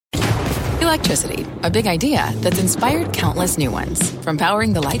Electricity, a big idea that's inspired countless new ones. From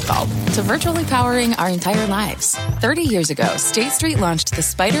powering the light bulb to virtually powering our entire lives. 30 years ago, State Street launched the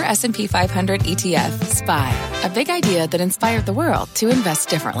SPDR S&P 500 ETF, SPY. A big idea that inspired the world to invest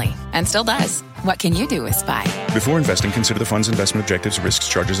differently. And still does. What can you do with SPY? Before investing, consider the fund's investment objectives, risks,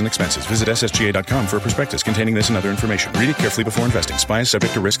 charges, and expenses. Visit ssga.com for a prospectus containing this and other information. Read it carefully before investing. SPY is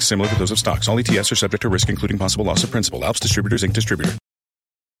subject to risks similar to those of stocks. All ETFs are subject to risk, including possible loss of principal. Alps Distributors, Inc. Distributor.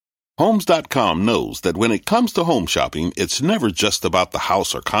 Homes.com knows that when it comes to home shopping, it's never just about the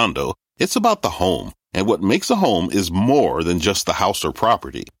house or condo. It's about the home. And what makes a home is more than just the house or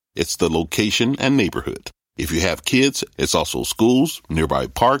property. It's the location and neighborhood. If you have kids, it's also schools, nearby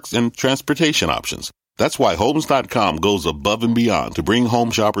parks, and transportation options. That's why Homes.com goes above and beyond to bring home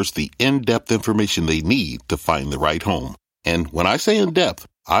shoppers the in-depth information they need to find the right home. And when I say in-depth,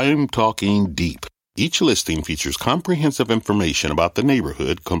 I'm talking deep. Each listing features comprehensive information about the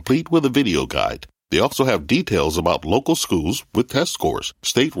neighborhood, complete with a video guide. They also have details about local schools with test scores,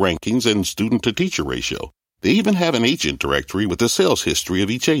 state rankings, and student-to-teacher ratio. They even have an agent directory with the sales history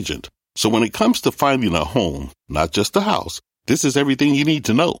of each agent. So when it comes to finding a home, not just a house, this is everything you need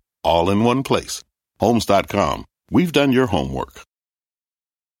to know, all in one place. Homes.com. We've done your homework.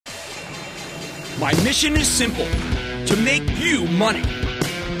 My mission is simple, to make you money.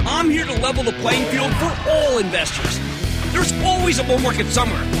 I'm here to level the playing field for all investors. There's always a bull market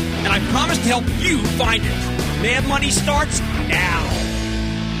somewhere, and I promise to help you find it. Mad Money starts now.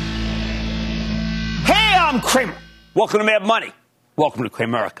 Hey, I'm Cramer. Welcome to Mad Money. Welcome to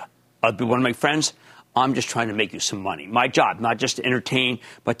Cramerica. I'll be one of my friends. I'm just trying to make you some money. My job, not just to entertain,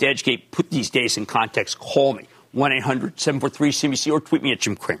 but to educate. Put these days in context. Call me, 1-800-743-CBC, or tweet me at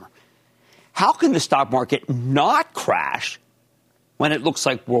Jim Cramer. How can the stock market not crash when it looks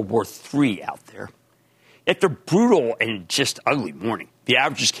like World War III out there? After brutal and just ugly morning, the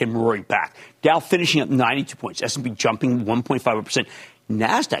averages came roaring back. Dow finishing up 92 points, S&P jumping 1.5%,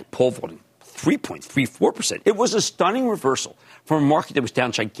 NASDAQ pole vaulting 3.34%. It was a stunning reversal from a market that was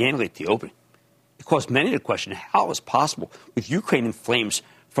down gigantically at the opening. It caused many to question how it was possible, with Ukraine in flames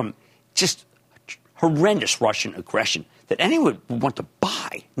from just horrendous Russian aggression, that anyone would want to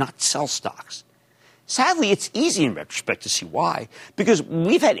buy, not sell stocks. Sadly, it's easy in retrospect to see why, because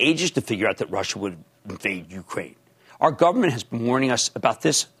we've had ages to figure out that Russia would invade Ukraine. Our government has been warning us about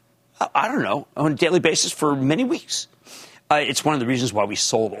this, on a daily basis for many weeks. It's one of the reasons why we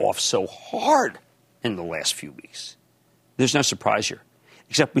sold off so hard in the last few weeks. There's no surprise here,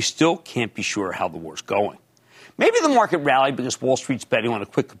 except we still can't be sure how the war's going. Maybe the market rallied because Wall Street's betting on a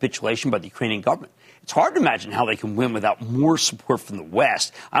quick capitulation by the Ukrainian government. It's hard to imagine how they can win without more support from the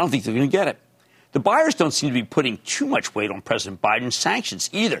West. I don't think they're going to get it. The buyers don't seem to be putting too much weight on President Biden's sanctions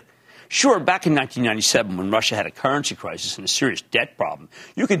either. Sure, back in 1997, when Russia had a currency crisis and a serious debt problem,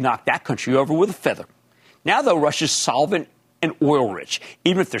 you could knock that country over with a feather. Now, though, Russia's solvent and oil-rich,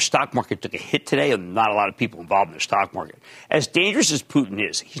 even if their stock market took a hit today, and not a lot of people involved in their stock market. As dangerous as Putin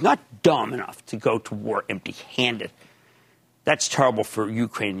is, he's not dumb enough to go to war empty-handed. That's terrible for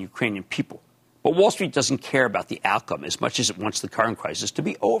Ukraine and Ukrainian people. But Wall Street doesn't care about the outcome as much as it wants the current crisis to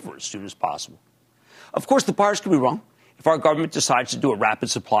be over as soon as possible. Of course, the buyers could be wrong. If our government decides to do a rapid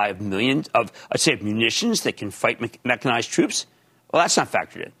supply of millions of munitions that can fight mechanized troops, well, that's not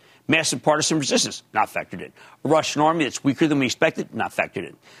factored in. Massive partisan resistance, not factored in. A Russian army that's weaker than we expected, not factored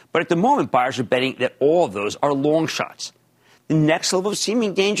in. But at the moment, buyers are betting that all of those are long shots. The next level of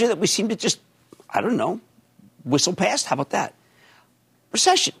seeming danger that we seem to just, whistle past, how about that?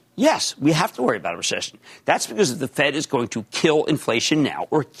 Recession. Yes, we have to worry about a recession. That's because if the Fed is going to kill inflation now,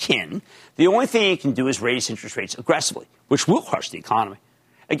 or can, the only thing it can do is raise interest rates aggressively, which will crush the economy.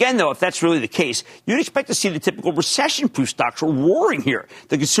 Again, though, if that's really the case, you'd expect to see the typical recession-proof stocks roaring here,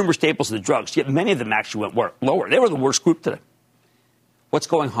 the consumer staples and the drugs, yet many of them actually went lower. They were the worst group today. What's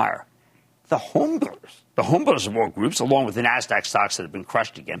going higher? The home builders. The home builders of all groups, along with the NASDAQ stocks that have been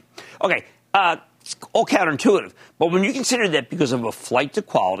crushed again. Okay, it's all counterintuitive. But when you consider that because of a flight to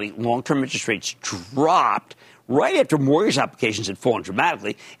quality, long-term interest rates dropped right after mortgage applications had fallen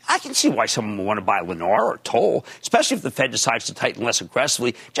dramatically, I can see why someone would want to buy Lennar or Toll, especially if the Fed decides to tighten less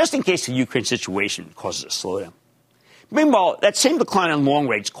aggressively, just in case the Ukraine situation causes a slowdown. Meanwhile, that same decline in long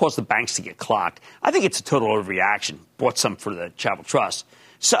rates caused the banks to get clocked. I think it's a total overreaction. Bought some for the Charitable Trust.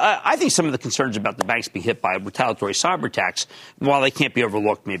 So I think some of the concerns about the banks being hit by a retaliatory cyber attacks, while they can't be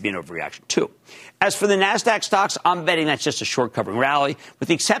overlooked, may be an overreaction, too. As for the NASDAQ stocks, I'm betting that's just a short covering rally, with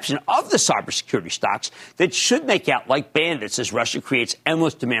the exception of the cybersecurity stocks that should make out like bandits as Russia creates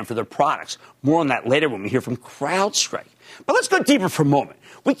endless demand for their products. More on that later when we hear from CrowdStrike. But let's go deeper for a moment.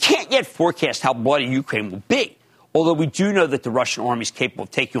 We can't yet forecast how bloody Ukraine will be. although we do know that the Russian army is capable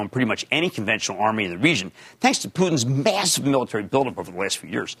of taking on pretty much any conventional army in the region, thanks to Putin's massive military buildup over the last few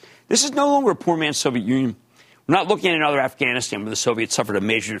years. This is no longer a poor man's Soviet Union. We're not looking at another Afghanistan where the Soviets suffered a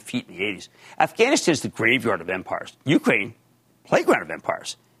major defeat in the 80s. Afghanistan is the graveyard of empires. Ukraine, playground of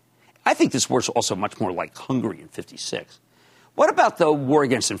empires. I think this war is also much more like Hungary in 56. What about the war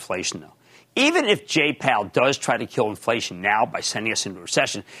against inflation, though? Even if Jay Powell does try to kill inflation now by sending us into a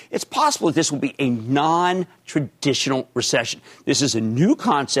recession, it's possible that this will be a non-traditional recession. This is a new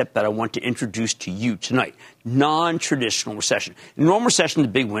concept that I want to introduce to you tonight. Non-traditional recession. In a normal recession, the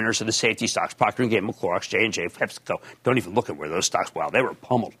big winners are the safety stocks, Procter & Gamble, Clorox, J&J, PepsiCo. Don't even look at where those stocks, wow, they were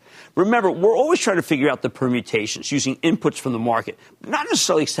pummeled. Remember, we're always trying to figure out the permutations using inputs from the market, but not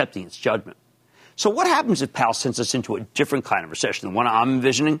necessarily accepting its judgment. So what happens if Powell sends us into a different kind of recession, the one I'm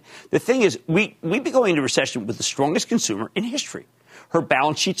envisioning? The thing is, we'd be going into recession with the strongest consumer in history. Her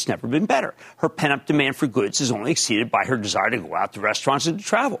balance sheet's never been better. Her pent-up demand for goods is only exceeded by her desire to go out to restaurants and to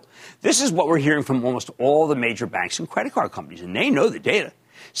travel. This is what we're hearing from almost all the major banks and credit card companies, and they know the data.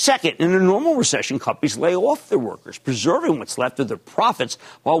 Second, in a normal recession, companies lay off their workers, preserving what's left of their profits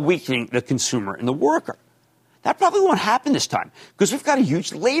while weakening the consumer and the worker. That probably won't happen this time because we've got a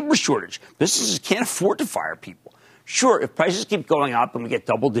huge labor shortage. Businesses can't afford to fire people. Sure, if prices keep going up and we get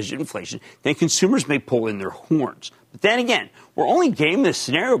double-digit inflation, then consumers may pull in their horns. But then again, we're only gaming this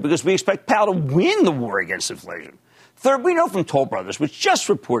scenario because we expect Powell to win the war against inflation. Third, we know from Toll Brothers, which just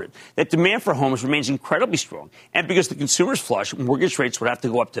reported, that demand for homes remains incredibly strong. And because the consumer's flush, mortgage rates would have to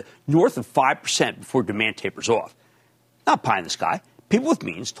go up to north of 5% before demand tapers off. Not pie in the sky. People with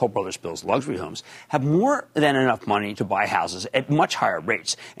means, Toll Brothers builds luxury homes, have more than enough money to buy houses at much higher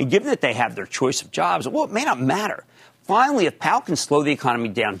rates. And given that they have their choice of jobs, well, it may not matter. Finally, if Powell can slow the economy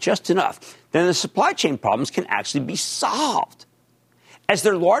down just enough, then the supply chain problems can actually be solved. As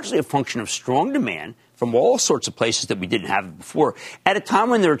they're largely a function of strong demand from all sorts of places that we didn't have before, at a time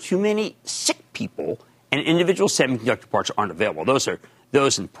when there are too many sick people and individual semiconductor parts aren't available.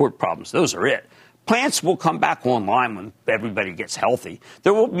 Those and port problems, those are it. Plants will come back online when everybody gets healthy.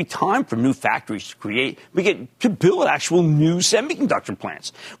 There will be time for new factories to build actual new semiconductor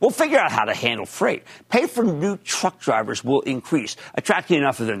plants. We'll figure out how to handle freight. Pay for new truck drivers will increase, attracting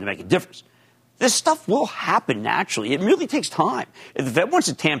enough of them to make a difference. This stuff will happen naturally. It really takes time. If the Fed wants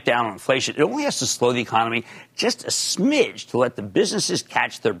to tamp down on inflation, it only has to slow the economy just a smidge to let the businesses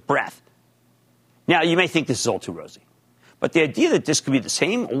catch their breath. Now, you may think this is all too rosy. But the idea that this could be the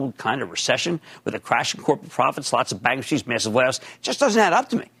same old kind of recession with a crash in corporate profits, lots of bankruptcies, massive layoffs, just doesn't add up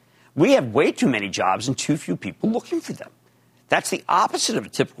to me. We have way too many jobs and too few people looking for them. That's the opposite of a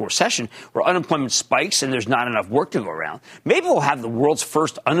typical recession where unemployment spikes and there's not enough work to go around. Maybe we'll have the world's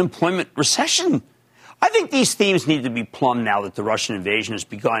first unemployment recession. I think these themes need to be plumbed now that the Russian invasion has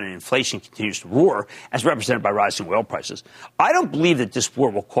begun and inflation continues to roar, as represented by rising oil prices. I don't believe that this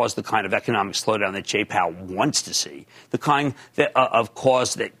war will cause the kind of economic slowdown that Jay Powell wants to see, the kind of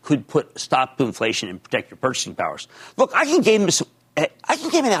cause that could stop inflation and protect your purchasing powers. Look, I can game it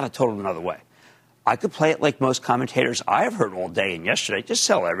out a total another way. I could play it like most commentators I have heard all day and yesterday. Just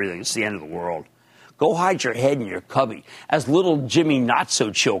sell everything. It's the end of the world. Go hide your head in your cubby, as little Jimmy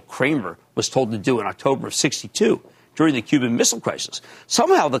Not-So-Chill Cramer was told to do in October of 1962 during the Cuban Missile Crisis.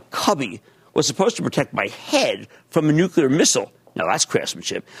 Somehow the cubby was supposed to protect my head from a nuclear missile. Now, that's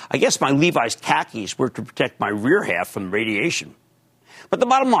craftsmanship. I guess my Levi's khakis were to protect my rear half from radiation. But the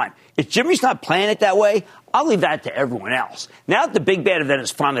bottom line, if Jimmy's not playing it that way, I'll leave that to everyone else. Now that the big bad event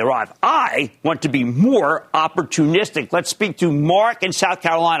has finally arrived, I want to be more opportunistic. Let's speak to Mark in South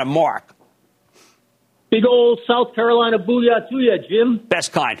Carolina. Mark. Big old South Carolina booyah to you, Jim.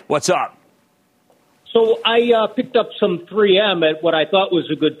 Best kind. What's up? So I picked up some 3M at what I thought was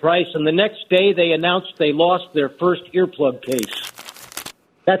a good price, and the next day they announced they lost their first earplug case.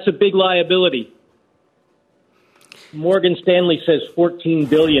 That's a big liability. Morgan Stanley says $14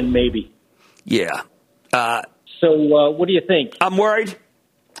 billion maybe. Yeah. So what do you think? I'm worried.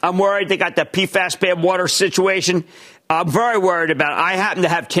 They got that PFAS bad water situation. I'm very worried about it. I happen to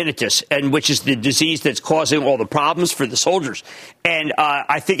have tinnitus, which is the disease that's causing all the problems for the soldiers. And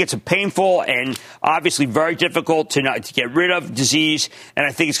I think it's a painful and obviously very difficult to get rid of disease. And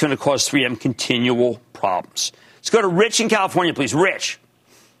I think it's going to cause 3M continual problems. Let's go to Rich in California, please. Rich.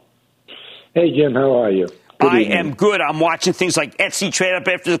 Hey, Jim. How are you? I am good. I'm watching things like Etsy trade up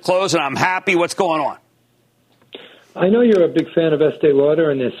after the close, and I'm happy. What's going on? I know you're a big fan of Estee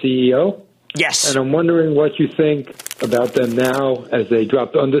Lauder and their CEO. Yes. And I'm wondering what you think about them now as they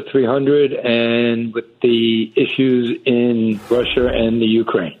dropped under 300 and with the issues in Russia and the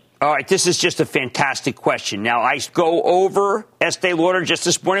Ukraine. All right, this is just a fantastic question. Now, I go over Estee Lauder just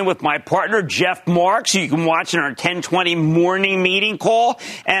this morning with my partner, Jeff Marks, who you can watch in our 1020 morning meeting call.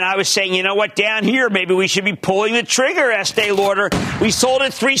 And I was saying, you know what, down here, maybe we should be pulling the trigger, Estee Lauder. We sold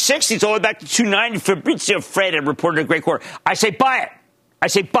at 360, it's all the way back to 290. Fabrizio Fred had reported a great quarter. I say, buy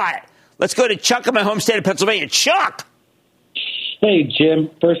it. Let's go to Chuck in my home state of Pennsylvania. Chuck! Hey, Jim,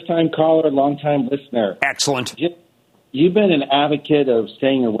 first-time caller, long-time listener. Excellent. You've been an advocate of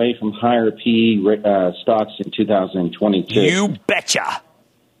staying away from higher PE stocks in 2022. You betcha.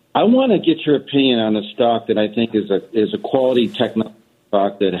 I want to get your opinion on a stock that I think is a quality technology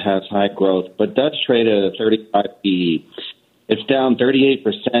stock that has high growth, but does trade at a 35 PE. It's down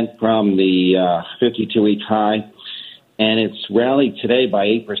 38% from the 52-week high, and it's rallied today by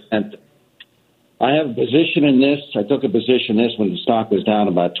 8%. I have a position in this. I took a position in this when the stock was down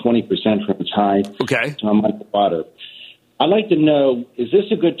about 20% from its high. Okay. So I'm underwater. I'd like to know, is this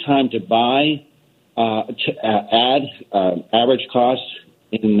a good time to buy, add average cost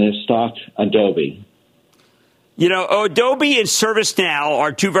in this stock, Adobe? You know, Adobe and ServiceNow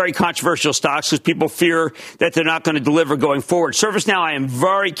are two very controversial stocks because people fear that they're not going to deliver going forward. ServiceNow, I am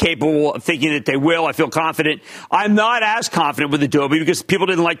very capable of thinking that they will. I feel confident. I'm not as confident with Adobe because people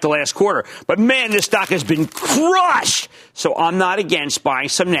didn't like the last quarter. But, man, this stock has been crushed. So I'm not against buying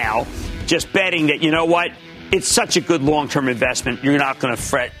some now, just betting that, you know what, it's such a good long-term investment. You're not going to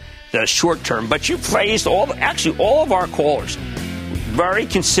fret the short term. But you phrased all of our callers very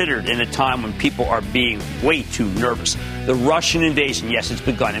considered in a time when people are being way too nervous. The Russian invasion, yes, it's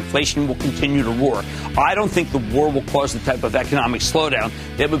begun. Inflation will continue to roar. I don't think the war will cause the type of economic slowdown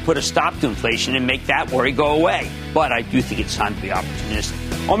that would put a stop to inflation and make that worry go away. But I do think it's time to be opportunistic.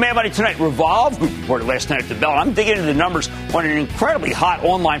 On Mad Money tonight, Revolve Group reported last night at the Bell. I'm digging into the numbers on an incredibly hot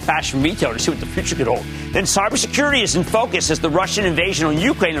online fashion retailer to see what the future could hold. Then cybersecurity is in focus as the Russian invasion on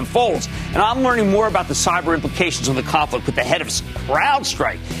Ukraine unfolds. And I'm learning more about the cyber implications of the conflict with the head of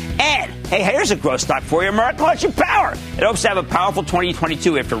CrowdStrike. And, hey, here's a growth stock for you, American Electric Power. It hopes to have a powerful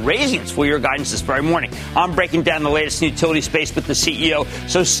 2022 after raising its full-year guidance this very morning. I'm breaking down the latest in the utility space with the CEO,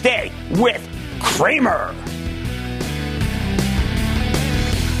 so stay with Cramer.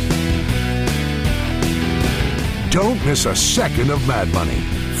 Don't miss a second of Mad Money.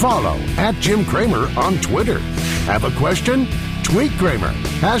 Follow @Jim Cramer on Twitter. Have a question? Tweet Cramer.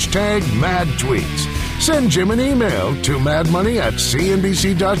 #MadTweets. Send Jim an email to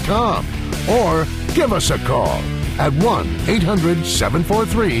madmoney@cnbc.com or give us a call at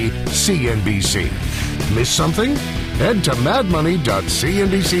 1-800-743-CNBC. Miss something? Head to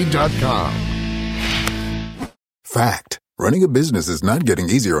madmoney.cnbc.com. Fact. Running a business is not getting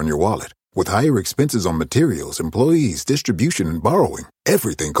easier on your wallet. With higher expenses on materials, employees, distribution, and borrowing,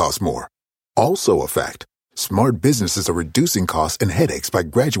 everything costs more. Also a fact. Smart businesses are reducing costs and headaches by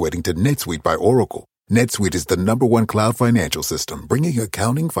graduating to NetSuite by Oracle. NetSuite is the #1 cloud financial system, bringing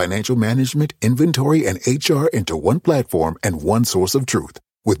accounting, financial management, inventory, and HR into one platform and one source of truth.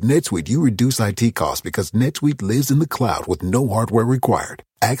 With NetSuite, you reduce IT costs because NetSuite lives in the cloud with no hardware required.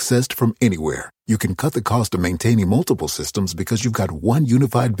 Accessed from anywhere. You can cut the cost of maintaining multiple systems because you've got one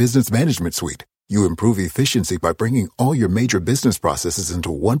unified business management suite. You improve efficiency by bringing all your major business processes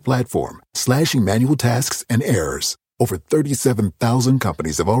into one platform, slashing manual tasks and errors. Over 37,000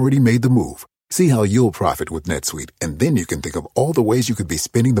 companies have already made the move. See how you'll profit with NetSuite, and then you can think of all the ways you could be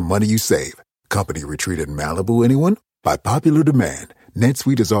spending the money you save. Company retreat in Malibu, anyone? By popular demand,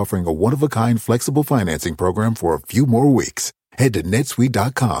 NetSuite is offering a one-of-a-kind flexible financing program for a few more weeks. Head to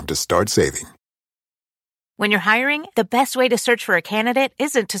netsuite.com to start saving. When you're hiring, the best way to search for a candidate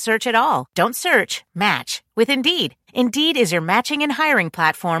isn't to search at all. Don't search, match with Indeed. Indeed is your matching and hiring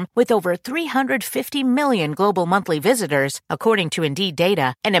platform with over 350 million global monthly visitors, according to Indeed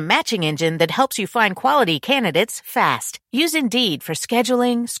data, and a matching engine that helps you find quality candidates fast. Use Indeed for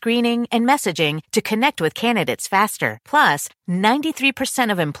scheduling, screening, and messaging to connect with candidates faster. Plus,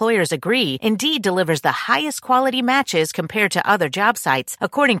 93% of employers agree Indeed delivers the highest quality matches compared to other job sites,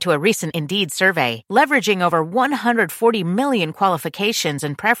 according to a recent Indeed survey. Leveraging over 140 million qualifications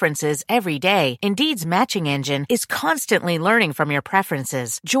and preferences every day, Indeed's matching engine is constantly learning from your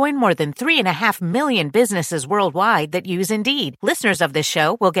preferences. Join more than 3.5 million businesses worldwide that use Indeed. Listeners of this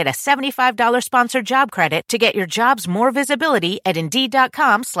show will get a $75 sponsored job credit to get your jobs more visibility at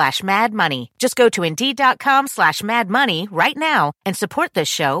Indeed.com/madmoney. Just go to Indeed.com/madmoney right now and support this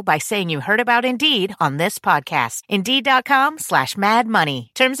show by saying you heard about Indeed on this podcast. Indeed.com/madmoney.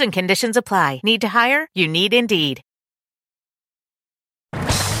 Terms and conditions apply. Need to hire? You need Indeed.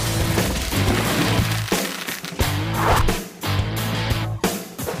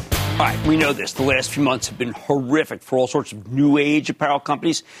 All right, we know this. The last few months have been horrific for all sorts of new age apparel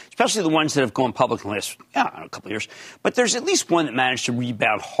companies, especially the ones that have gone public in the last, a couple of years. But there's at least one that managed to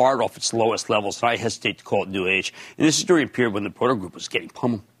rebound hard off its lowest levels, and I hesitate to call it new age. And this is during a period when the Porter Group was getting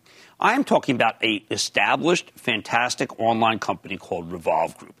pummeled. I am talking about an established, fantastic online company called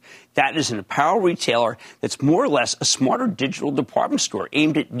Revolve Group. That is an apparel retailer that's more or less a smarter digital department store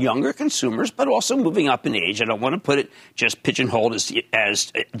aimed at younger consumers, but also moving up in age. I don't want to put it just pigeonholed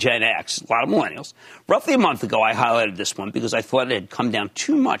as Gen X, a lot of millennials. Roughly a month ago, I highlighted this one because I thought it had come down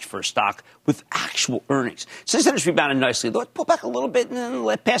too much for a stock with actual earnings. Since then, it's rebounded nicely. Let's pull back a little bit and then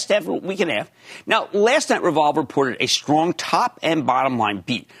let past half a week and a half. Now, last night, Revolve reported a strong top and bottom line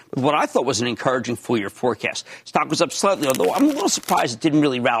beat with what I thought was an encouraging full-year forecast. Stock was up slightly, although I'm a little surprised it didn't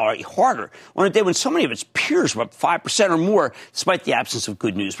really rally harder on a day when so many of its peers were up 5% or more, despite the absence of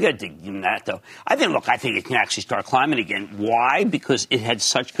good news. We got to dig into that, though. I think it can actually start climbing again. Why? Because it had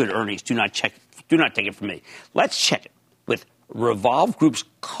such good earnings. Do not take it from me. Let's check it with Revolve Group's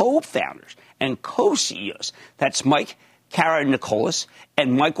co-founders and co-CEOs. That's Mike Karanikolas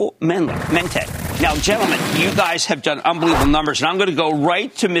and Michael Mente. Now, gentlemen, you guys have done unbelievable numbers, and I'm going to go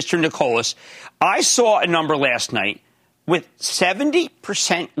right to Mr. Nicolas. I saw a number last night with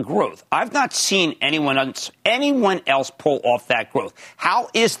 70% growth. I've not seen anyone else pull off that growth. How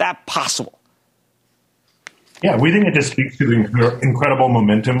is that possible? Yeah, we think it just speaks to the incredible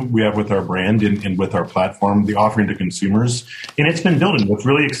momentum we have with our brand and with our platform, the offering to consumers. And it's been building. What's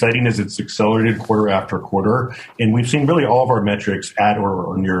really exciting is it's accelerated quarter after quarter. And we've seen really all of our metrics at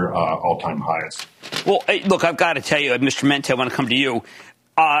or near all-time highs. Well, look, I've got to tell you, Mr. Mente, I want to come to you.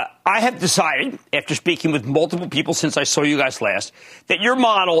 I have decided, after speaking with multiple people since I saw you guys last, that your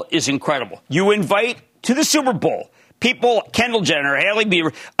model is incredible. You invite to the Super Bowl people, Kendall Jenner, Hailey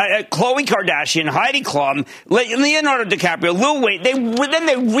Bieber, Khloe Kardashian, Heidi Klum, Leonardo DiCaprio, Lil Wayne.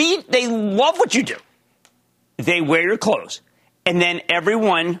 They love what you do. They wear your clothes. And then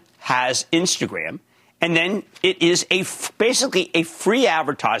everyone has Instagram. And then it is basically a free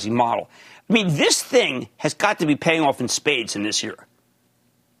advertising model. I mean, this thing has got to be paying off in spades in this year.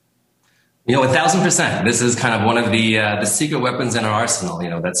 1,000%. This is kind of one of the secret weapons in our arsenal.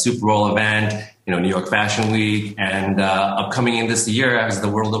 That Super Bowl event, New York Fashion Week, and upcoming in this year, as the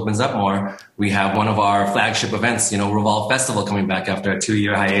world opens up more, we have one of our flagship events, Revolve Festival, coming back after a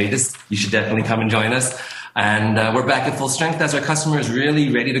 2-year hiatus. You should definitely come and join us. And we're back at full strength as our customers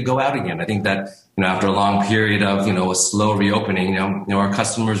really ready to go out again. I think that after a long period of a slow reopening, our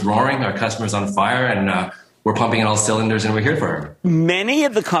customers roaring, our customers on fire, and we're pumping in all cylinders, and we're here for her. Many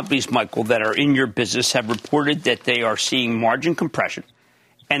of the companies, Michael, that are in your business have reported that they are seeing margin compression,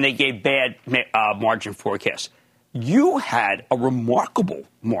 and they gave bad margin forecasts. You had a remarkable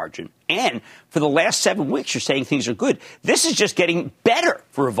margin, and for the last 7 weeks, you're saying things are good. This is just getting better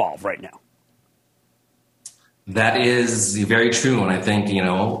for Revolve right now. That is very true. And I think,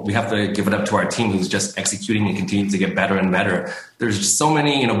 we have to give it up to our team who's just executing and continuing to get better and better. There's just so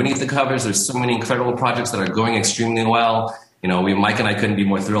many, beneath the covers, there's so many incredible projects that are going extremely well. Mike and I couldn't be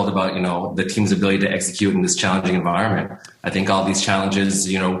more thrilled about, the team's ability to execute in this challenging environment. I think all these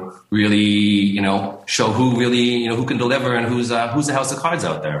challenges, really, show who really, who can deliver and who's a house of cards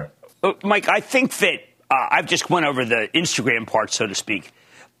out there. Mike, I think that I've just went over the Instagram part, so to speak.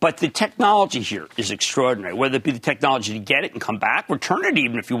 But the technology here is extraordinary, whether it be the technology to get it and come back, return it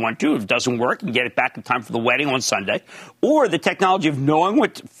even if you want to. If it doesn't work, and get it back in time for the wedding on Sunday, or the technology of knowing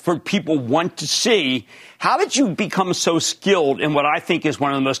what for people want to see. How did you become so skilled in what I think is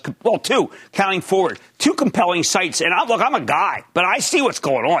one of the most, counting forward, two compelling sites? And I'm a guy, but I see what's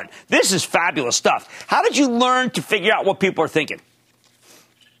going on. This is fabulous stuff. How did you learn to figure out what people are thinking?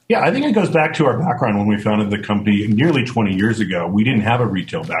 Yeah, I think it goes back to our background when we founded the company nearly 20 years ago. We didn't have a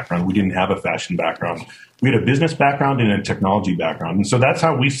retail background. We didn't have a fashion background. We had a business background and a technology background. And so that's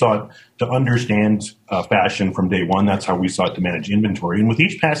how we sought to understand fashion from day one. That's how we sought to manage inventory. And with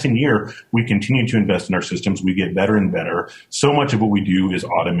each passing year, we continue to invest in our systems. We get better and better. So much of what we do is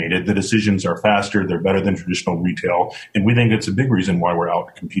automated. The decisions are faster. They're better than traditional retail. And we think it's a big reason why we're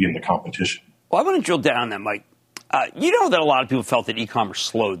out competing the competition. Well, I want to drill down on that, Mike. You know that a lot of people felt that e-commerce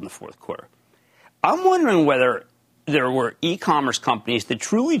slowed in the fourth quarter. I'm wondering whether there were e-commerce companies that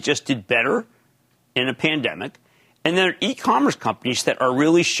truly just did better in a pandemic, and there are e-commerce companies that are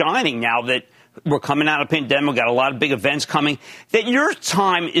really shining now that we're coming out of the pandemic, got a lot of big events coming, that your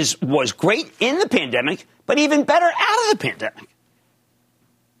time was great in the pandemic, but even better out of the pandemic.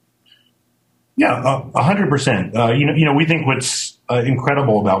 Yeah, 100%. We think what's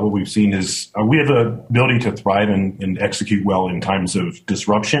incredible about what we've seen is we have the ability to thrive and execute well in times of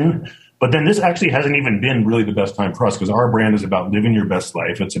disruption. But then this actually hasn't even been really the best time for us because our brand is about living your best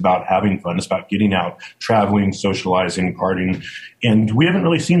life. It's about having fun. It's about getting out, traveling, socializing, partying. And we haven't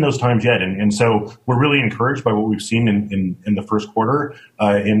really seen those times yet. And so we're really encouraged by what we've seen in the first quarter.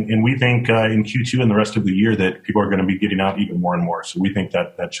 And we think in Q2 and the rest of the year that people are going to be getting out even more and more. So we think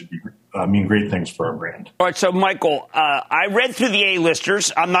that should mean great things for our brand. All right. So, Michael, I read through the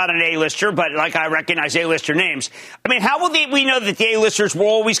A-listers. I'm not an A-lister, but like I recognize A-lister names. I mean, how will we know that the A-listers will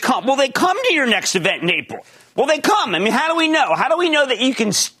always come? Will they come to your next event in April? Will they come? I mean, how do we know? How do we know that you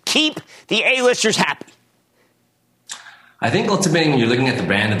can keep the A-listers happy? I think ultimately when you're looking at the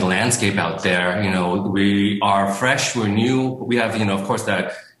brand and the landscape out there, we are fresh, we're new. We have, of course,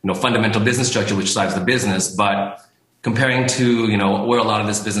 that, fundamental business structure which drives the business. But comparing to, where a lot of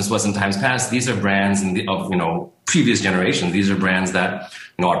this business was in times past, these are brands of previous generations. These are brands that,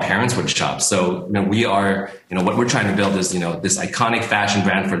 our parents would shop. So, we are, what we're trying to build is, this iconic fashion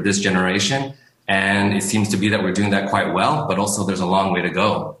brand for this generation. And it seems to be that we're doing that quite well, but also there's a long way to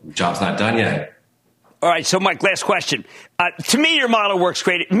go. The job's not done yet. All right, so Mike, last question. To me, your model works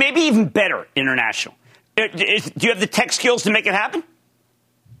great, maybe even better international. Do you have the tech skills to make it happen?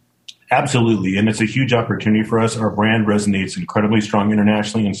 Absolutely, and it's a huge opportunity for us. Our brand resonates incredibly strong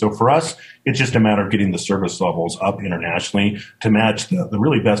internationally, and so for us, it's just a matter of getting the service levels up internationally to match the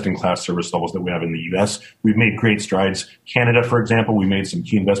really best-in-class service levels that we have in the U.S. We've made great strides. Canada, for example, we made some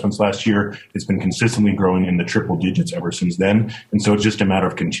key investments last year. It's been consistently growing in the triple digits ever since then, and so it's just a matter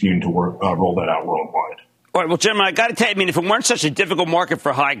of continuing to roll that out worldwide. All right, well, gentlemen, I got to tell you, if it weren't such a difficult market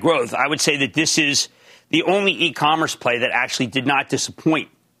for high growth, I would say that this is the only e-commerce play that actually did not disappoint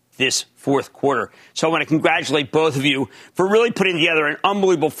this fourth quarter. So I want to congratulate both of you for really putting together an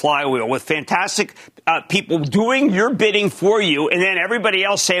unbelievable flywheel with fantastic people doing your bidding for you, and then everybody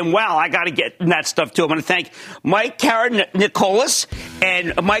else saying, wow, I got to get that stuff too. I want to thank Mike Karanikolas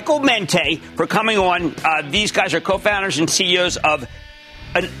and Michael Mente for coming on. These guys are co-founders and CEOs of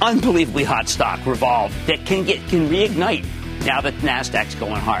an unbelievably hot stock, Revolve, that can reignite now that NASDAQ's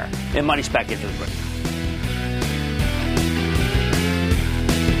going higher. And money's back into the break.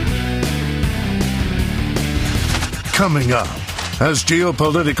 Coming up, as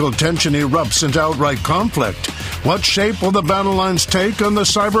geopolitical tension erupts into outright conflict, what shape will the battle lines take on the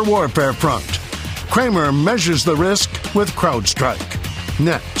cyber warfare front? Cramer measures the risk with CrowdStrike.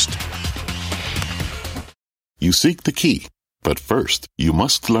 Next. You seek the key, but first, you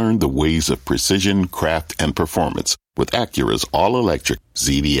must learn the ways of precision, craft, and performance with Acura's all-electric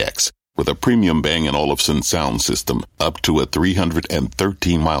ZDX. With a premium Bang & Olufsen sound system up to a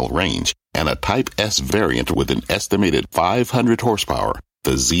 313-mile range, and a Type S variant with an estimated 500 horsepower,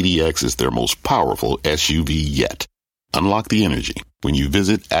 the ZDX is their most powerful SUV yet. Unlock the energy when you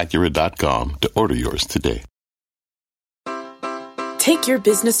visit Acura.com to order yours today. Take your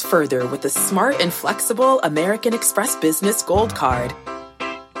business further with the smart and flexible American Express Business Gold Card.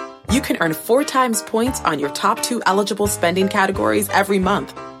 You can earn 4 times points on your top 2 eligible spending categories every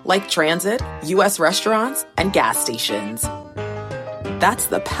month, like transit, U.S. restaurants, and gas stations. That's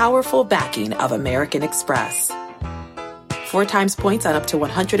the powerful backing of American Express. 4 times points on up to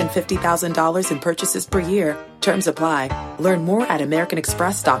 $150,000 in purchases per year. Terms apply. Learn more at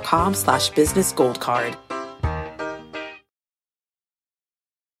americanexpress.com/business gold card.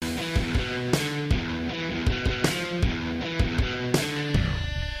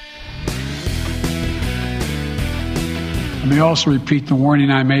 Let me also repeat the warning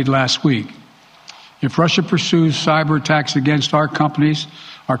I made last week. If Russia pursues cyber attacks against our companies,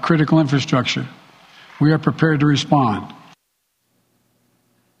 our critical infrastructure, we are prepared to respond.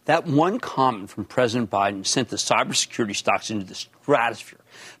 That one comment from President Biden sent the cybersecurity stocks into the stratosphere.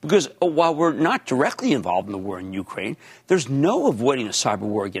 Because while we're not directly involved in the war in Ukraine, there's no avoiding a cyber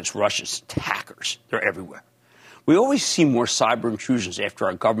war against Russia's attackers. They're everywhere. We always see more cyber intrusions after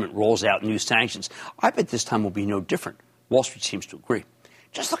our government rolls out new sanctions. I bet this time will be no different. Wall Street seems to agree.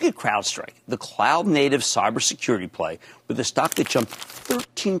 Just look at CrowdStrike, the cloud-native cybersecurity play with a stock that jumped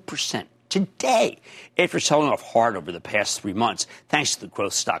 13% today after selling off hard over the past 3 months, thanks to the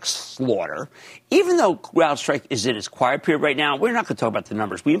growth stock slaughter. Even though CrowdStrike is in its quiet period right now, we're not going to talk about the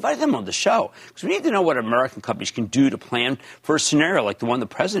numbers. We invited them on the show because we need to know what American companies can do to plan for a scenario like the one the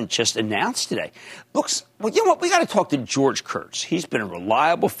president just announced today. Looks, well, you know what? We got to talk to George Kurtz. He's been a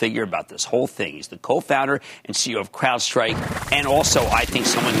reliable figure about this whole thing. He's the co-founder and CEO of CrowdStrike, and also, I think,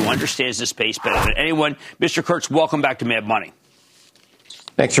 someone who understands the space better than anyone. Mr. Kurtz, welcome back to Mad Money.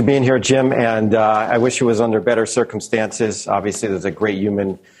 Thanks for being here, Jim. And I wish it was under better circumstances. Obviously, there's a great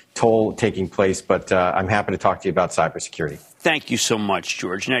human toll taking place, but I'm happy to talk to you about cybersecurity. Thank you so much,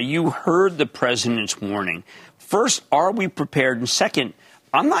 George. Now, you heard the president's warning. First, are we prepared? And second,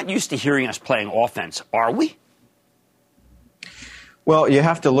 I'm not used to hearing us playing offense. Are we? Well, you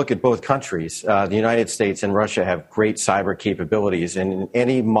have to look at both countries. The United States and Russia have great cyber capabilities. And in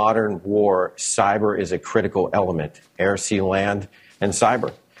any modern war, cyber is a critical element, air, sea, land, and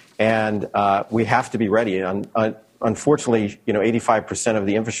cyber. And we have to be ready. Unfortunately, 85% of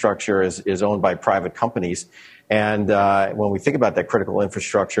the infrastructure is owned by private companies. And when we think about that critical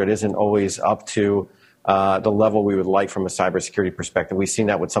infrastructure, it isn't always up to the level we would like from a cybersecurity perspective. We've seen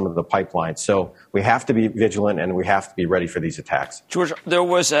that with some of the pipelines. So we have to be vigilant and we have to be ready for these attacks. George, there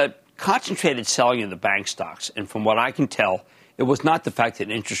was a concentrated selling of the bank stocks. And from what I can tell, it was not the fact that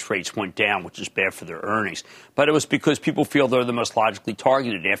interest rates went down, which is bad for their earnings, but it was because people feel they're the most logically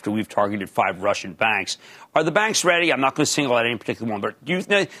targeted after we've targeted 5 Russian banks. Are the banks ready? I'm not going to single out any particular one, but do you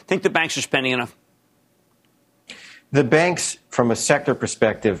think the banks are spending enough? The banks, from a sector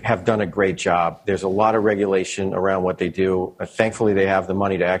perspective, have done a great job. There's a lot of regulation around what they do. Thankfully, they have the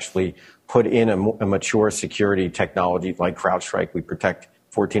money to actually put in a mature security technology like CrowdStrike. We protect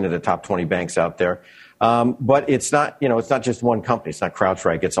 14 of the top 20 banks out there. But it's not, it's not just one company. It's not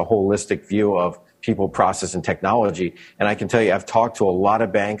CrowdStrike. It's a holistic view of people, process, and technology. And I can tell you, I've talked to a lot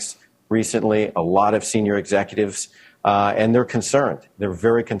of banks recently, a lot of senior executives, and they're concerned. They're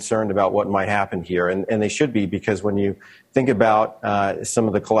very concerned about what might happen here. And they should be, because when you think about some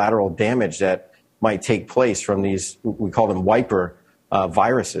of the collateral damage that might take place from these, we call them wiper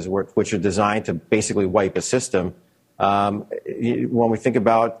viruses, which are designed to basically wipe a system. When we think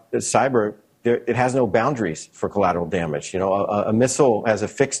about cyber, it has no boundaries for collateral damage. A missile has a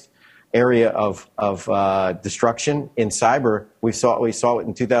fixed area of destruction. In cyber, we saw it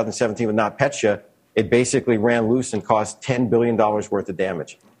in 2017 with NotPetya. It basically ran loose and caused $10 billion worth of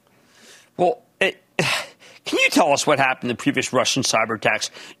damage. Well, can you tell us what happened in the previous Russian cyber attacks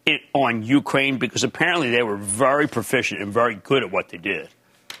on Ukraine? Because apparently they were very proficient and very good at what they did.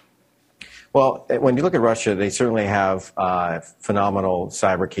 Well, when you look at Russia, they certainly have phenomenal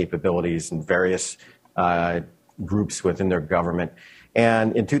cyber capabilities in various groups within their government.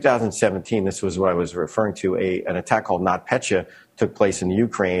 And in 2017, this was what I was referring to, an attack called NotPetya took place in the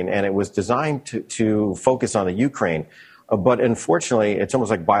Ukraine, and it was designed to focus on the Ukraine. But unfortunately, it's almost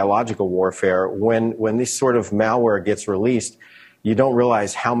like biological warfare. When this sort of malware gets released, you don't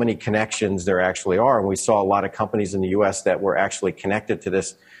realize how many connections there actually are. And we saw a lot of companies in the U.S. that were actually connected to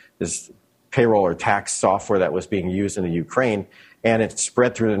this payroll or tax software that was being used in the Ukraine, and it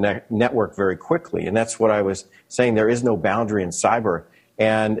spread through the network very quickly. And that's what I was saying. There is no boundary in cyber.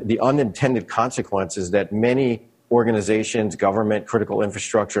 And the unintended consequences that many organizations, government, critical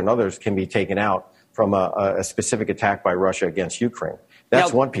infrastructure, and others can be taken out from a specific attack by Russia against Ukraine.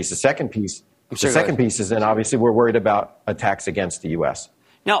 That's one piece. The second piece is then obviously we're worried about attacks against the U.S.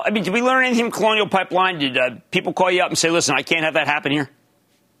 Now, did we learn anything from Colonial Pipeline? Did people call you up and say, listen, I can't have that happen here?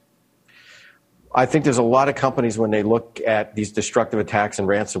 I think there's a lot of companies, when they look at these destructive attacks and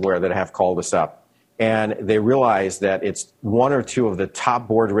ransomware, that have called us up. And they realize that it's one or two of the top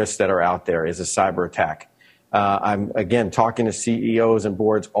board risks that are out there is a cyber attack. I'm, again, talking to CEOs and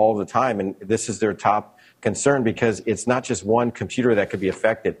boards all the time, and this is their top concern, because it's not just one computer that could be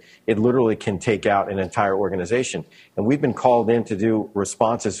affected. It literally can take out an entire organization. And we've been called in to do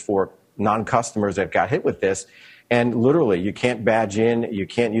responses for non-customers that got hit with this. And literally, you can't badge in, you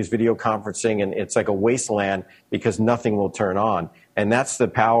can't use video conferencing, and it's like a wasteland because nothing will turn on. And that's the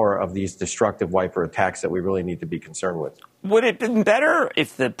power of these destructive wiper attacks that we really need to be concerned with. Would it have been better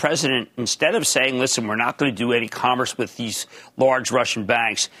if the president, instead of saying, listen, we're not going to do any commerce with these large Russian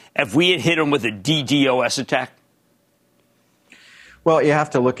banks, if we had hit them with a DDoS attack? Well, you have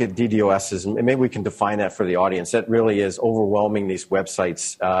to look at DDoSs, and maybe we can define that for the audience. That really is overwhelming these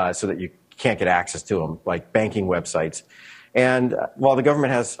websites so that you can't get access to them, like banking websites. And while the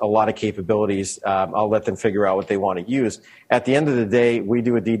government has a lot of capabilities, I'll let them figure out what they want to use. At the end of the day, we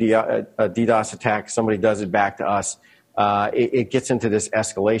do a DDoS attack, somebody does it back to us. It gets into this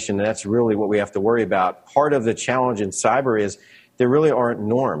escalation, and that's really what we have to worry about. Part of the challenge in cyber is there really aren't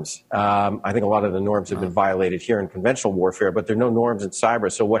norms. I think a lot of the norms have been violated here in conventional warfare, but there are no norms in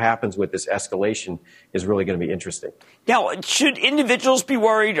cyber. So what happens with this escalation is really going to be interesting. Now, should individuals be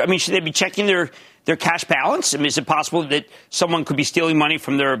worried? Should they be checking their cash balance? Is it possible that someone could be stealing money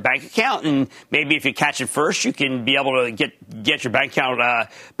from their bank account, and maybe if you catch it first, you can be able to get your bank account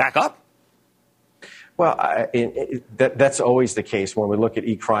back up? Well, that's always the case when we look at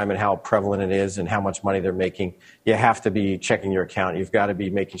e-crime and how prevalent it is and how much money they're making. You have to be checking your account. You've got to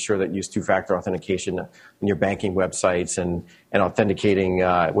be making sure that you use two-factor authentication in your banking websites and authenticating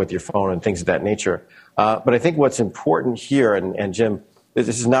with your phone and things of that nature. But I think what's important here, and Jim, this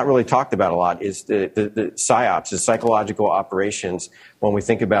is not really talked about a lot, is the PSYOPs, the psychological operations, when we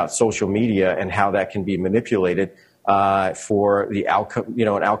think about social media and how that can be manipulated for the outcome,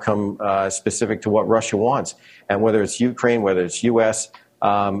 an outcome specific to what Russia wants. And whether it's Ukraine, whether it's U.S.,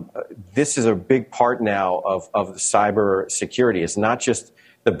 this is a big part now of the cyber security. It's not just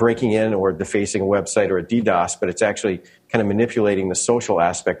the breaking in or defacing a website or a DDoS, but it's actually kind of manipulating the social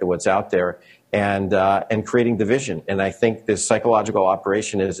aspect of what's out there and creating division. And I think this psychological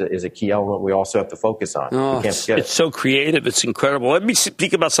operation is a key element we also have to focus on. We can't forget it. It's so creative. It's incredible. Let me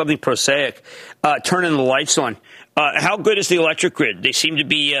speak about something prosaic. Turning the lights on. How good is the electric grid? They seem to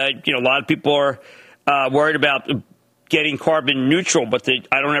be, a lot of people are worried about getting carbon neutral, but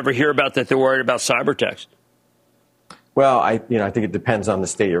I don't ever hear about that they're worried about cyber attacks. Well, I think it depends on the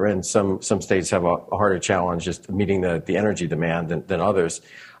state you're in. Some states have a harder challenge just meeting the energy demand than others.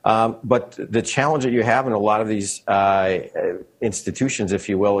 But the challenge that you have in a lot of these institutions, if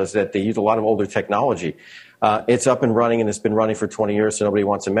you will, is that they use a lot of older technology. It's up and running, and it's been running for 20 years, so nobody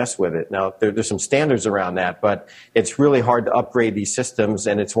wants to mess with it. Now, there's some standards around that, but it's really hard to upgrade these systems,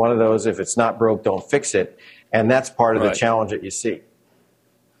 and it's one of those, if it's not broke, don't fix it. And that's part of the challenge that you see.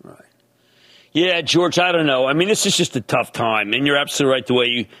 Yeah, George, I don't know. I mean, this is just a tough time, and you're absolutely right the way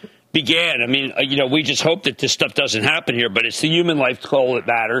you began. I mean, we just hope that this stuff doesn't happen here, but it's the human life toll that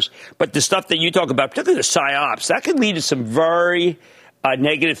matters. But the stuff that you talk about, particularly the PSYOPs, that can lead to some very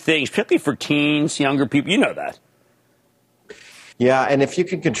negative things, particularly for teens, younger people. You know that. Yeah, and if you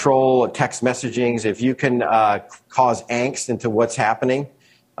can control text messagings, if you can cause angst into what's happening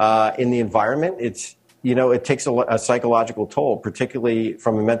in the environment, it takes a psychological toll, particularly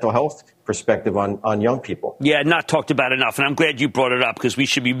from a mental health perspective on young people. Yeah, not talked about enough, and I'm glad you brought it up because we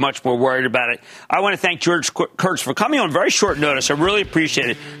should be much more worried about it. I want to thank George Kurtz for coming on very short notice. I really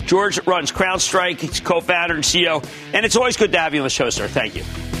appreciate it. George runs CrowdStrike. He's co-founder and CEO, and it's always good to have you on the show, sir. Thank you.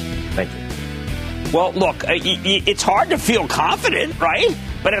 Thank you. Well, look, it's hard to feel confident, right?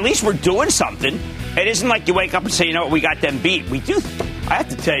 But at least we're doing something. It isn't like you wake up and say, you know what, we got them beat. We do. I have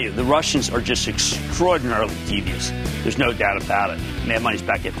to tell you, the Russians are just extraordinarily devious. There's no doubt about it. Mad Money's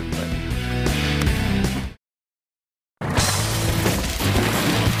back after the break.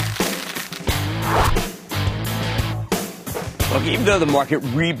 Look, even though the market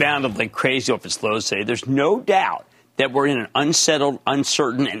rebounded like crazy off its lows today, there's no doubt that we're in an unsettled,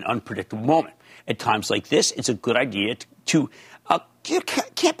 uncertain, and unpredictable moment. At times like this, it's a good idea to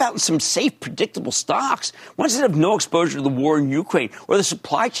camp out in some safe, predictable stocks, ones that have no exposure to the war in Ukraine or the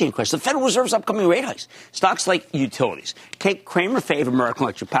supply chain crisis, the Federal Reserve's upcoming rate hikes. Stocks like utilities. Kramer favored American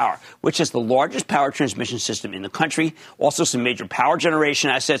Electric Power, which has the largest power transmission system in the country, also some major power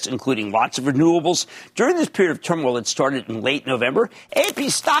generation assets, including lots of renewables. During this period of turmoil that started in late November,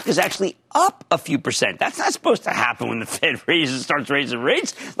 AEP's stock is actually up a few percent. That's not supposed to happen when the Fed starts raising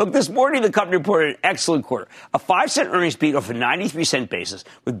rates. Look, this morning the company reported an excellent quarter, a 5-cent earnings beat off a 93-cent basis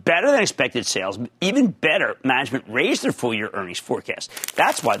with better than expected sales. Even better, management raised their full-year earnings forecast.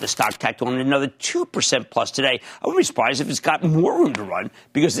 That's why the stock tacked on another 2% plus today. I wouldn't be surprised if it's got more room to run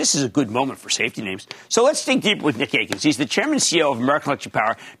because this is a good moment for safety names. So let's dig deeper with Nick Akins. He's the chairman and CEO of American Electric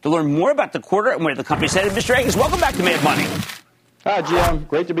Power to learn more about the quarter and where the company's headed. Mr. Akins, welcome back to Mad Money. Hi, Jim.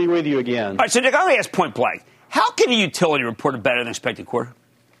 Great to be with you again. All right, so Nick, I'm going to ask point blank. How can a utility report a better than expected quarter?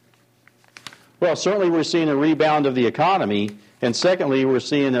 Well, certainly we're seeing a rebound of the economy. And secondly, we're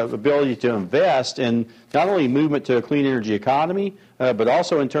seeing an ability to invest in not only movement to a clean energy economy, but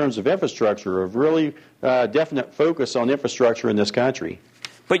also in terms of infrastructure, of really definite focus on infrastructure in this country.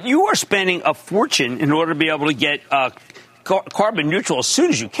 But you are spending a fortune in order to be able to get carbon neutral as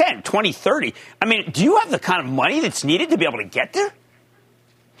soon as you can, 2030. I mean, do you have the kind of money that's needed to be able to get there?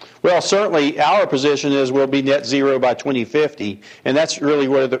 Well, certainly our position is we'll be net zero by 2050, and that's really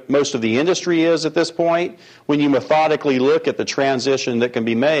where most of the industry is at this point. When you methodically look at the transition that can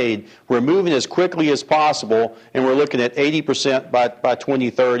be made, we're moving as quickly as possible, and we're looking at 80% by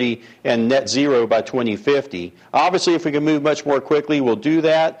 2030 and net zero by 2050. Obviously, if we can move much more quickly, we'll do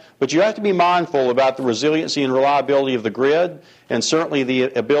that, but you have to be mindful about the resiliency and reliability of the grid, and certainly the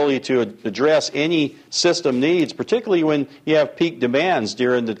ability to address any system needs, particularly when you have peak demands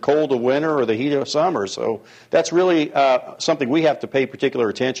during the cold of winter or the heat of summer. So that's really something we have to pay particular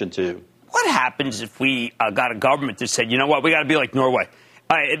attention to. What happens if we got a government that said, you know what, we got to be like Norway.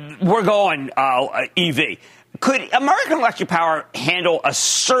 We're going EV. Could American Electric Power handle a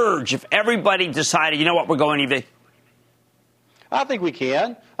surge if everybody decided, you know what, we're going EV? I think we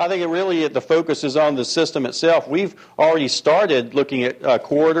can. I think the focus is on the system itself. We've already started looking at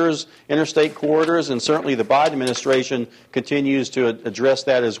corridors, interstate corridors, and certainly the Biden administration continues to address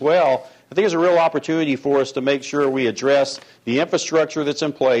that as well. I think there's a real opportunity for us to make sure we address the infrastructure that's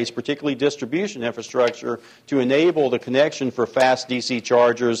in place, particularly distribution infrastructure, to enable the connection for fast DC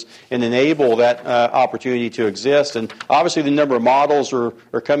chargers and enable that opportunity to exist. And obviously the number of models are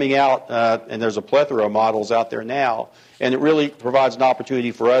coming out, and there's a plethora of models out there now. And it really provides an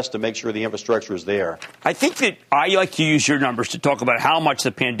opportunity for us to make sure the infrastructure is there. I think that I like to use your numbers to talk about how much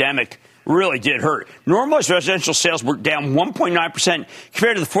the pandemic really did hurt. Normalized residential sales were down 1.9%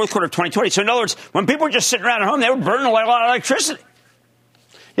 compared to the fourth quarter of 2020. So in other words, when people were just sitting around at home, they were burning a lot of electricity.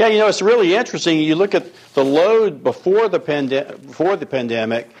 Yeah, it's really interesting. You look at the load before the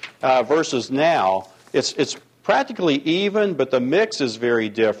pandemic versus now. It's practically even, but the mix is very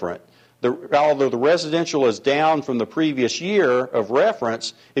different. Although the residential is down from the previous year of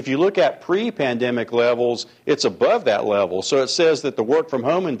reference, if you look at pre-pandemic levels, it's above that level. So it says that the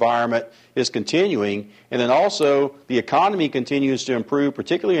work-from-home environment is continuing, and then also the economy continues to improve,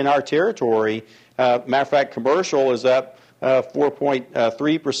 particularly in our territory. Matter of fact, commercial is up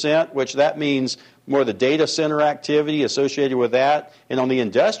 4.3%, which that means more of the data center activity associated with that. And on the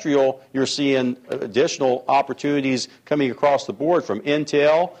industrial, you're seeing additional opportunities coming across the board from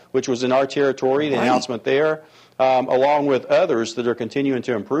Intel, which was in our territory, the announcement there, along with others that are continuing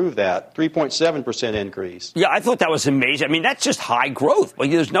to improve that. 3.7% increase. Yeah, I thought that was amazing. I mean, that's just high growth.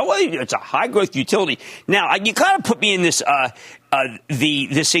 Like, there's no way it's a high growth utility. Now, you kind of put me in this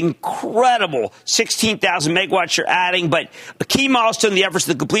this incredible 16,000 megawatts you're adding, but a key milestone in the efforts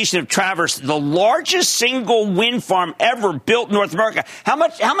of the completion of Traverse, the largest single wind farm ever built in North America. How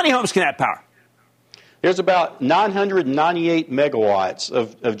many homes can that power? There's about 998 megawatts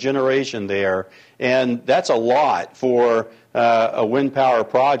of generation there, and that's a lot for a wind power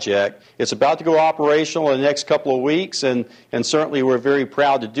project. It's about to go operational in the next couple of weeks, and certainly we're very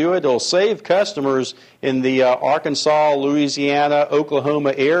proud to do it. It'll save customers in the Arkansas, Louisiana,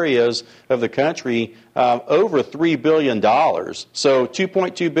 Oklahoma areas of the country over $3 billion. So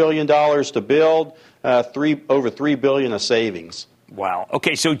 $2.2 billion to build, over $3 billion of savings. Wow.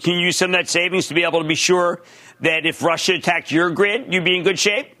 Okay, so can you use some of that savings to be able to be sure that if Russia attacked your grid, you'd be in good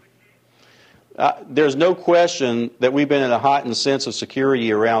shape? There's no question that we've been in a heightened sense of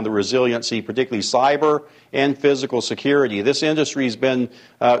security around the resiliency, particularly cyber and physical security. This industry has been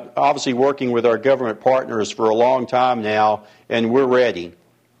obviously working with our government partners for a long time now, and we're ready.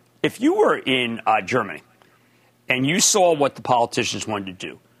 If you were in Germany and you saw what the politicians wanted to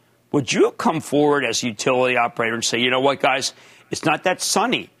do, would you have come forward as a utility operator and say, you know what, guys, it's not that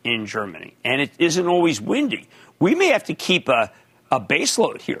sunny in Germany, and it isn't always windy. We may have to keep a base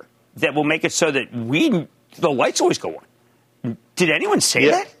load here that will make it so that the lights always go on. Did anyone say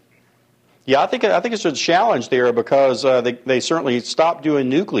that? Yeah, I think it's a challenge there because they certainly stopped doing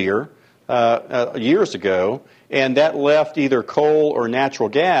nuclear years ago, and that left either coal or natural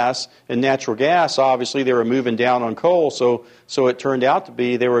gas. And natural gas, obviously, they were moving down on coal, so it turned out to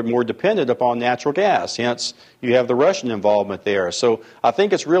be they were more dependent upon natural gas. Hence, you have the Russian involvement there. So I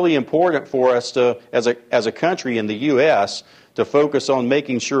think it's really important for us to, as a country in the U.S., to focus on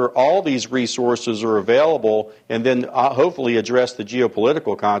making sure all these resources are available and then hopefully address the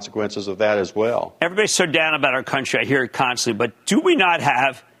geopolitical consequences of that as well. Everybody's so down about our country. I hear it constantly. But do we not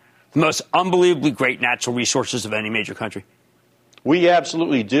have the most unbelievably great natural resources of any major country? We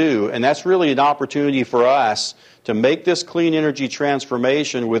absolutely do. And that's really an opportunity for us to make this clean energy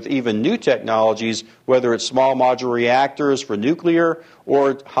transformation with even new technologies, whether it's small modular reactors for nuclear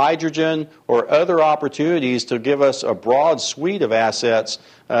or hydrogen or other opportunities to give us a broad suite of assets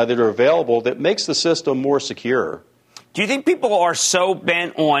that are available that makes the system more secure. Do you think people are so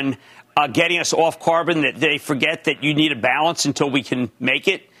bent on getting us off carbon that they forget that you need a balance until we can make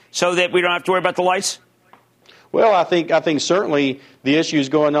it so that we don't have to worry about the lights? Well, I think certainly the issues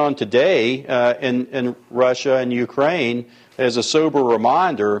going on today in Russia and Ukraine is a sober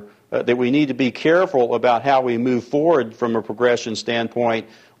reminder that we need to be careful about how we move forward from a progression standpoint.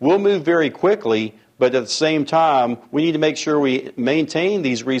 We'll move very quickly, but at the same time, we need to make sure we maintain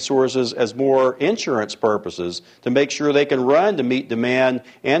these resources as more insurance purposes to make sure they can run to meet demand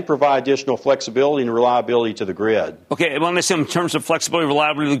and provide additional flexibility and reliability to the grid. Okay, well, in terms of flexibility and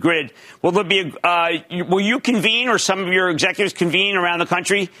reliability to the grid, will there be will you convene or some of your executives convene around the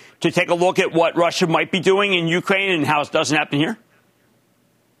country to take a look at what Russia might be doing in Ukraine and how it doesn't happen here?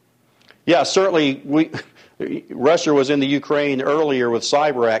 Yeah, certainly. Russia was in the Ukraine earlier with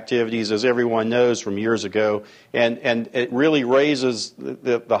cyber activities, as everyone knows from years ago, and it really raises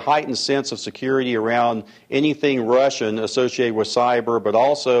the heightened sense of security around anything Russian associated with cyber, but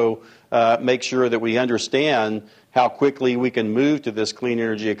also make sure that we understand how quickly we can move to this clean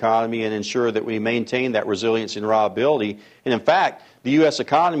energy economy and ensure that we maintain that resilience and reliability. And in fact, the U.S.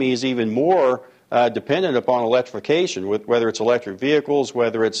 economy is even more dependent upon electrification, whether it's electric vehicles,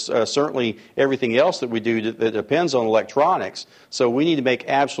 whether it's certainly everything else that we do that depends on electronics. So we need to make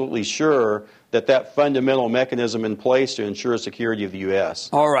absolutely sure that fundamental mechanism in place to ensure security of the U.S.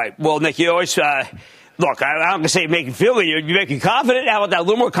 All right. Well, Nick, you always look, I'm going to say make you feel you make you confident. How about that? A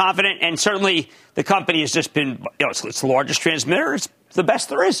little more confident. And certainly the company has just been, it's the largest transmitter. It's the best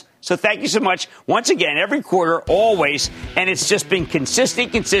there is. So thank you so much. Once again, every quarter, always. And it's just been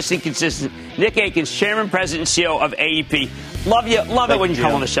consistent. Nick Akins, Chairman, President, and CEO of AEP. Love you. Love it when you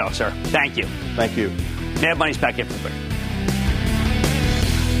come on the show, sir. Thank you. Thank you. Mad Money's back in for the break.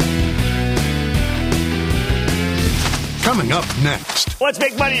 Coming up next. Let's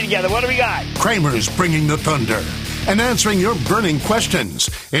make money together. What do we got? Cramer's bringing the thunder and answering your burning questions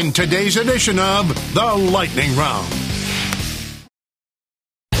in today's edition of The Lightning Round.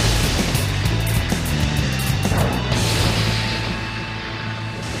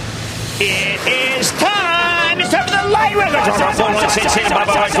 It is time. It's time for the lightning round.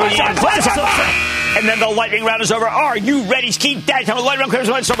 And then the lightning round is over. Are you ready, Skeet? Daddy, time for the lightning round.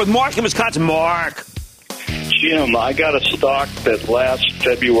 Let's start with Mark in Wisconsin. Mark. Jim, I got a stock that last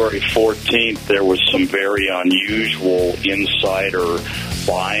February 14th, there was some very unusual insider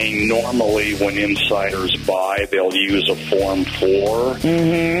buying. Normally, when insiders buy, they'll use a Form 4.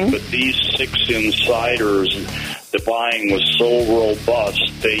 Mm-hmm. But these 6 insiders, the buying was so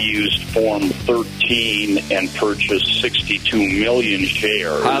robust, they used Form 13 and purchased 62 million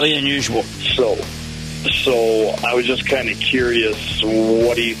shares. Highly unusual. So I was just kind of curious,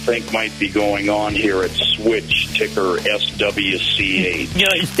 what do you think might be going on here at Switch, ticker SWCH? You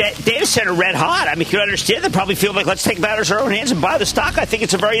know, data center red hot. I mean, you understand, they probably feel like, let's take matters in our own hands and buy the stock. I think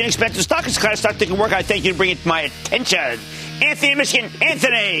it's a very inexpensive stock. It's the kind of stock that can work. I thank you to bring it to my attention. Anthony, Michigan.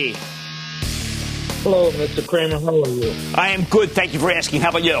 Anthony. Hello, Mr. Cramer. How are you? I am good. Thank you for asking. How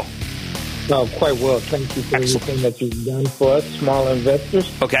about you? Oh, quite well. Thank you for everything that you've done for us, small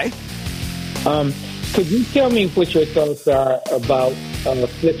investors. Okay. Could you tell me what your thoughts are about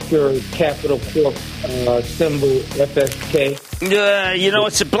Fisker Capital Corp symbol FSK? You know,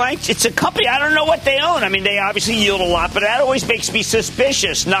 it's a company. I don't know what they own. I mean, they obviously yield a lot, but that always makes me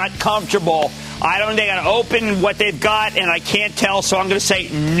suspicious, not comfortable. I don't think they got to open what they've got, and I can't tell, so I'm going to say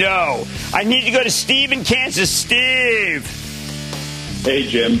no. I need to go to Steve in Kansas. Steve. Hey,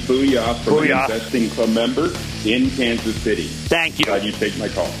 Jim. Booyah from an Investing Club member in Kansas City. Thank you. Glad you take my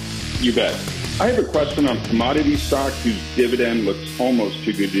call. You bet. I have a question on commodity stock whose dividend looks almost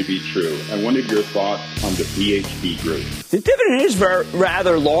too good to be true. I wanted your thoughts on the BHP Group. The dividend is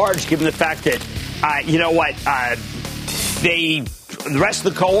rather large, given the fact that, you know what, the rest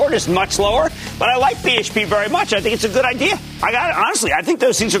of the cohort is much lower. But I like BHP very much. I think it's a good idea. Honestly, I think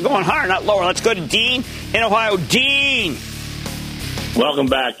those things are going higher, not lower. Let's go to Dean in Ohio. Dean. Welcome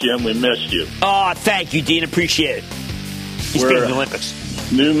back, Jim. We missed you. Oh, thank you, Dean. Appreciate it. He's beating the Olympics.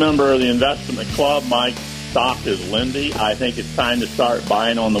 New member of the Investment Club. My stock is Lindy. I think it's time to start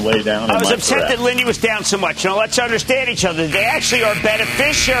buying on the way down. I was upset that Lindy was down so much. Now, let's understand each other. They actually are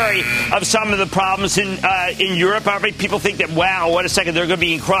beneficiary of some of the problems in Europe. People think that, wow, wait a second, they're going to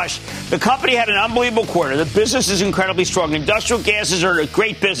be crushed. The company had an unbelievable quarter. The business is incredibly strong. Industrial gases are a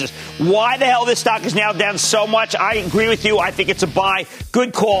great business. Why the hell this stock is now down so much? I agree with you. I think it's a buy.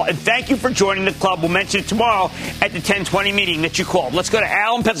 Good call. And thank you for joining the club. We'll mention it tomorrow at the 10:20 meeting that you called. Let's go to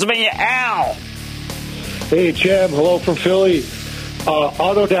Al in Pennsylvania. Al. Hey, Jim. Hello from Philly.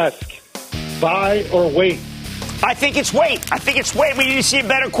 Autodesk, buy or wait? I think it's wait. We need to see a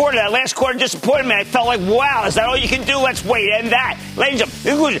better quarter. That last quarter disappointed me. I felt like, wow, is that all you can do? Let's wait. And that, ladies and gentlemen, the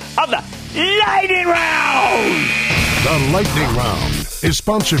conclusion of the Lightning Round. The Lightning Round is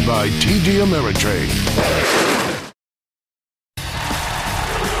sponsored by TD Ameritrade.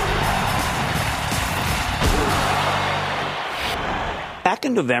 Back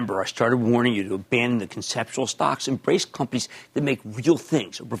in November, I started warning you to abandon the conceptual stocks, embrace companies that make real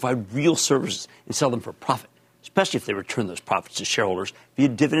things or provide real services and sell them for profit, especially if they return those profits to shareholders via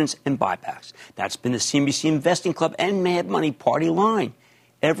dividends and buybacks. That's been the CNBC Investing Club and Mad Money party line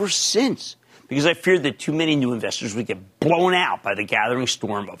ever since, because I feared that too many new investors would get blown out by the gathering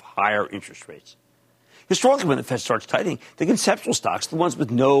storm of higher interest rates. Historically, when the Fed starts tightening, the conceptual stocks, the ones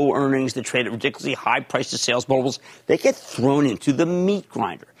with no earnings that trade at ridiculously high price-to-sales multiples, they get thrown into the meat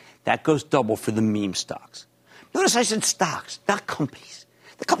grinder. That goes double for the meme stocks. Notice I said stocks, not companies.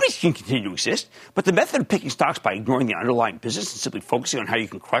 The companies can continue to exist, but the method of picking stocks by ignoring the underlying business and simply focusing on how you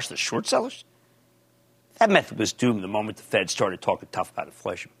can crush the short sellers, that method was doomed the moment the Fed started talking tough about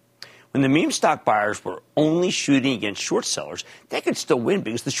inflation. When the meme stock buyers were only shooting against short sellers, they could still win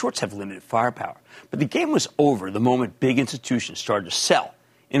because the shorts have limited firepower. But the game was over the moment big institutions started to sell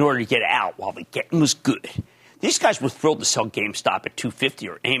in order to get out while the getting was good. These guys were thrilled to sell GameStop at $250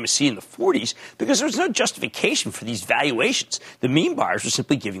 or AMC in the 40s because there was no justification for these valuations. The meme buyers were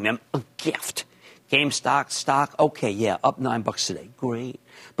simply giving them a gift. GameStop stock, okay, yeah, up $9 today. Great.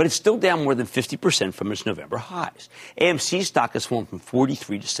 But it's still down more than 50% from its November highs. AMC stock has fallen from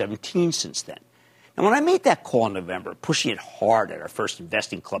 43 to 17 since then. Now, when I made that call in November, pushing it hard at our first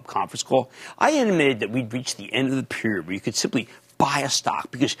Investing Club conference call, I intimated that we'd reached the end of the period where you could simply buy a stock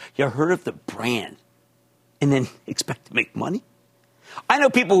because you heard of the brand and then expect to make money. I know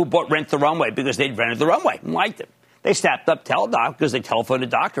people who bought Rent the Runway because they'd rented the runway and liked it. They snapped up Teladoc because they telephoned a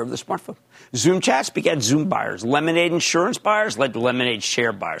doctor over the smartphone. Zoom chats began Zoom buyers. Lemonade insurance buyers led to Lemonade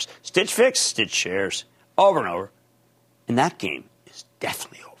share buyers. Stitch Fix, Stitch shares. Over and over. And that game is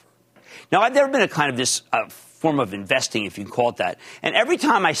definitely over. Now, I've never been a kind of this form of investing, if you can call it that. And every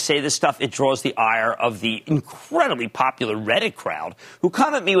time I say this stuff, it draws the ire of the incredibly popular Reddit crowd who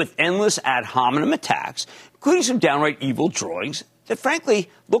come at me with endless ad hominem attacks, including some downright evil drawings that, frankly,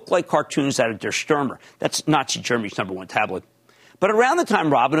 look like cartoons out of Der Stürmer. That's Nazi Germany's #1 tabloid. But around the time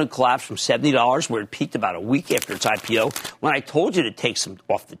Robinhood collapsed from $70, where it peaked about a week after its IPO, when I told you to take some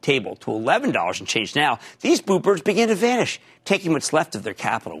off the table, to $11 and change now, these boopers began to vanish, taking what's left of their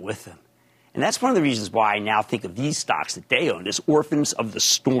capital with them. And that's one of the reasons why I now think of these stocks that they owned as orphans of the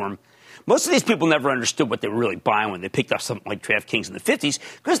storm. Most of these people never understood what they were really buying when they picked up something like DraftKings in the 50s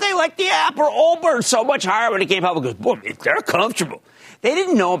because they liked the app or Allbirds so much higher when it came public. Boy, they're comfortable. They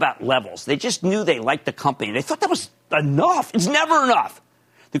didn't know about levels. They just knew they liked the company. They thought that was enough. It's never enough.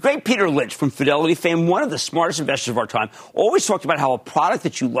 The great Peter Lynch from Fidelity fame, one of the smartest investors of our time, always talked about how a product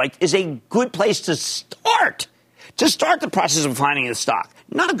that you like is a good place to start the process of finding a stock.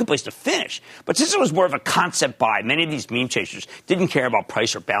 Not a good place to finish. But since it was more of a concept buy, many of these meme chasers didn't care about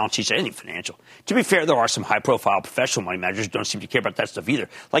price or balance sheets or anything financial. To be fair, there are some high-profile professional money managers who don't seem to care about that stuff either,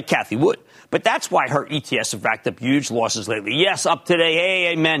 like Cathie Wood. But that's why her ETFs have racked up huge losses lately. Yes, up today.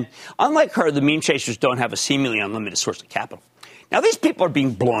 Hey, amen. Unlike her, the meme chasers don't have a seemingly unlimited source of capital. Now, these people are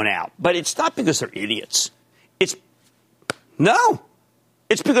being blown out, but it's not because they're idiots. It's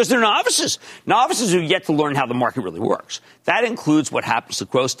because they're novices. Novices who have yet to learn how the market really works. That includes what happens to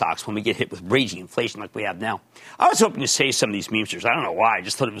growth stocks when we get hit with raging inflation like we have now. I was hoping to save some of these memesters. I don't know why. I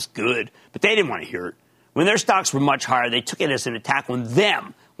just thought it was good. But they didn't want to hear it. When their stocks were much higher, they took it as an attack on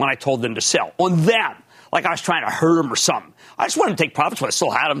them when I told them to sell. On them. Like I was trying to hurt them or something. I just wanted to take profits when I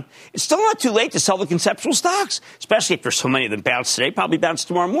still had them. It's still not too late to sell the conceptual stocks, especially if there's so many of them bounce today, probably bounce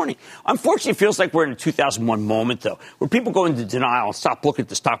tomorrow morning. Unfortunately, it feels like we're in a 2001 moment, though, where people go into denial and stop looking at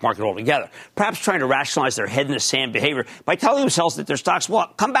the stock market altogether, perhaps trying to rationalize their head-in-the-sand behavior by telling themselves that their stocks will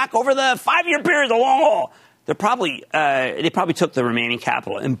come back over the 5-year period, the long haul. They probably took the remaining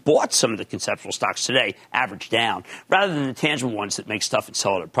capital and bought some of the conceptual stocks today, averaged down, rather than the tangible ones that make stuff and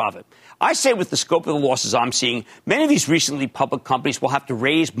sell it at profit. I say with the scope of the losses I'm seeing, many of these recently public companies will have to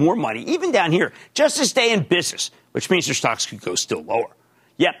raise more money, even down here, just to stay in business, which means their stocks could go still lower.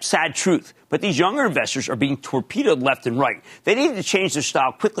 Yep, sad truth. But these younger investors are being torpedoed left and right. They need to change their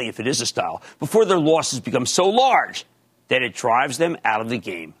style quickly, if it is a style, before their losses become so large that it drives them out of the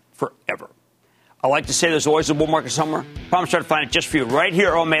game forever. I like to say there's always a bull market somewhere. Promise try to find it just for you right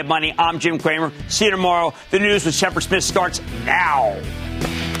here on Mad Money. I'm Jim Cramer. See you tomorrow. The news with Shepard Smith starts now.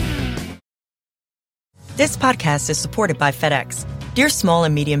 This podcast is supported by FedEx. Dear small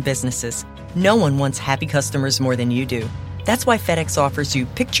and medium businesses, no one wants happy customers more than you do. That's why FedEx offers you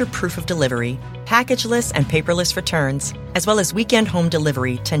picture proof of delivery, packageless and paperless returns, as well as weekend home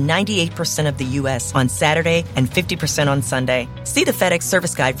delivery to 98% of the U.S. on Saturday and 50% on Sunday. See the FedEx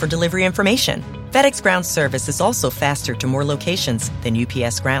service guide for delivery information. FedEx Ground service is also faster to more locations than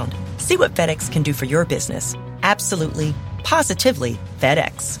UPS Ground. See what FedEx can do for your business. Absolutely, positively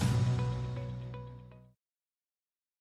FedEx.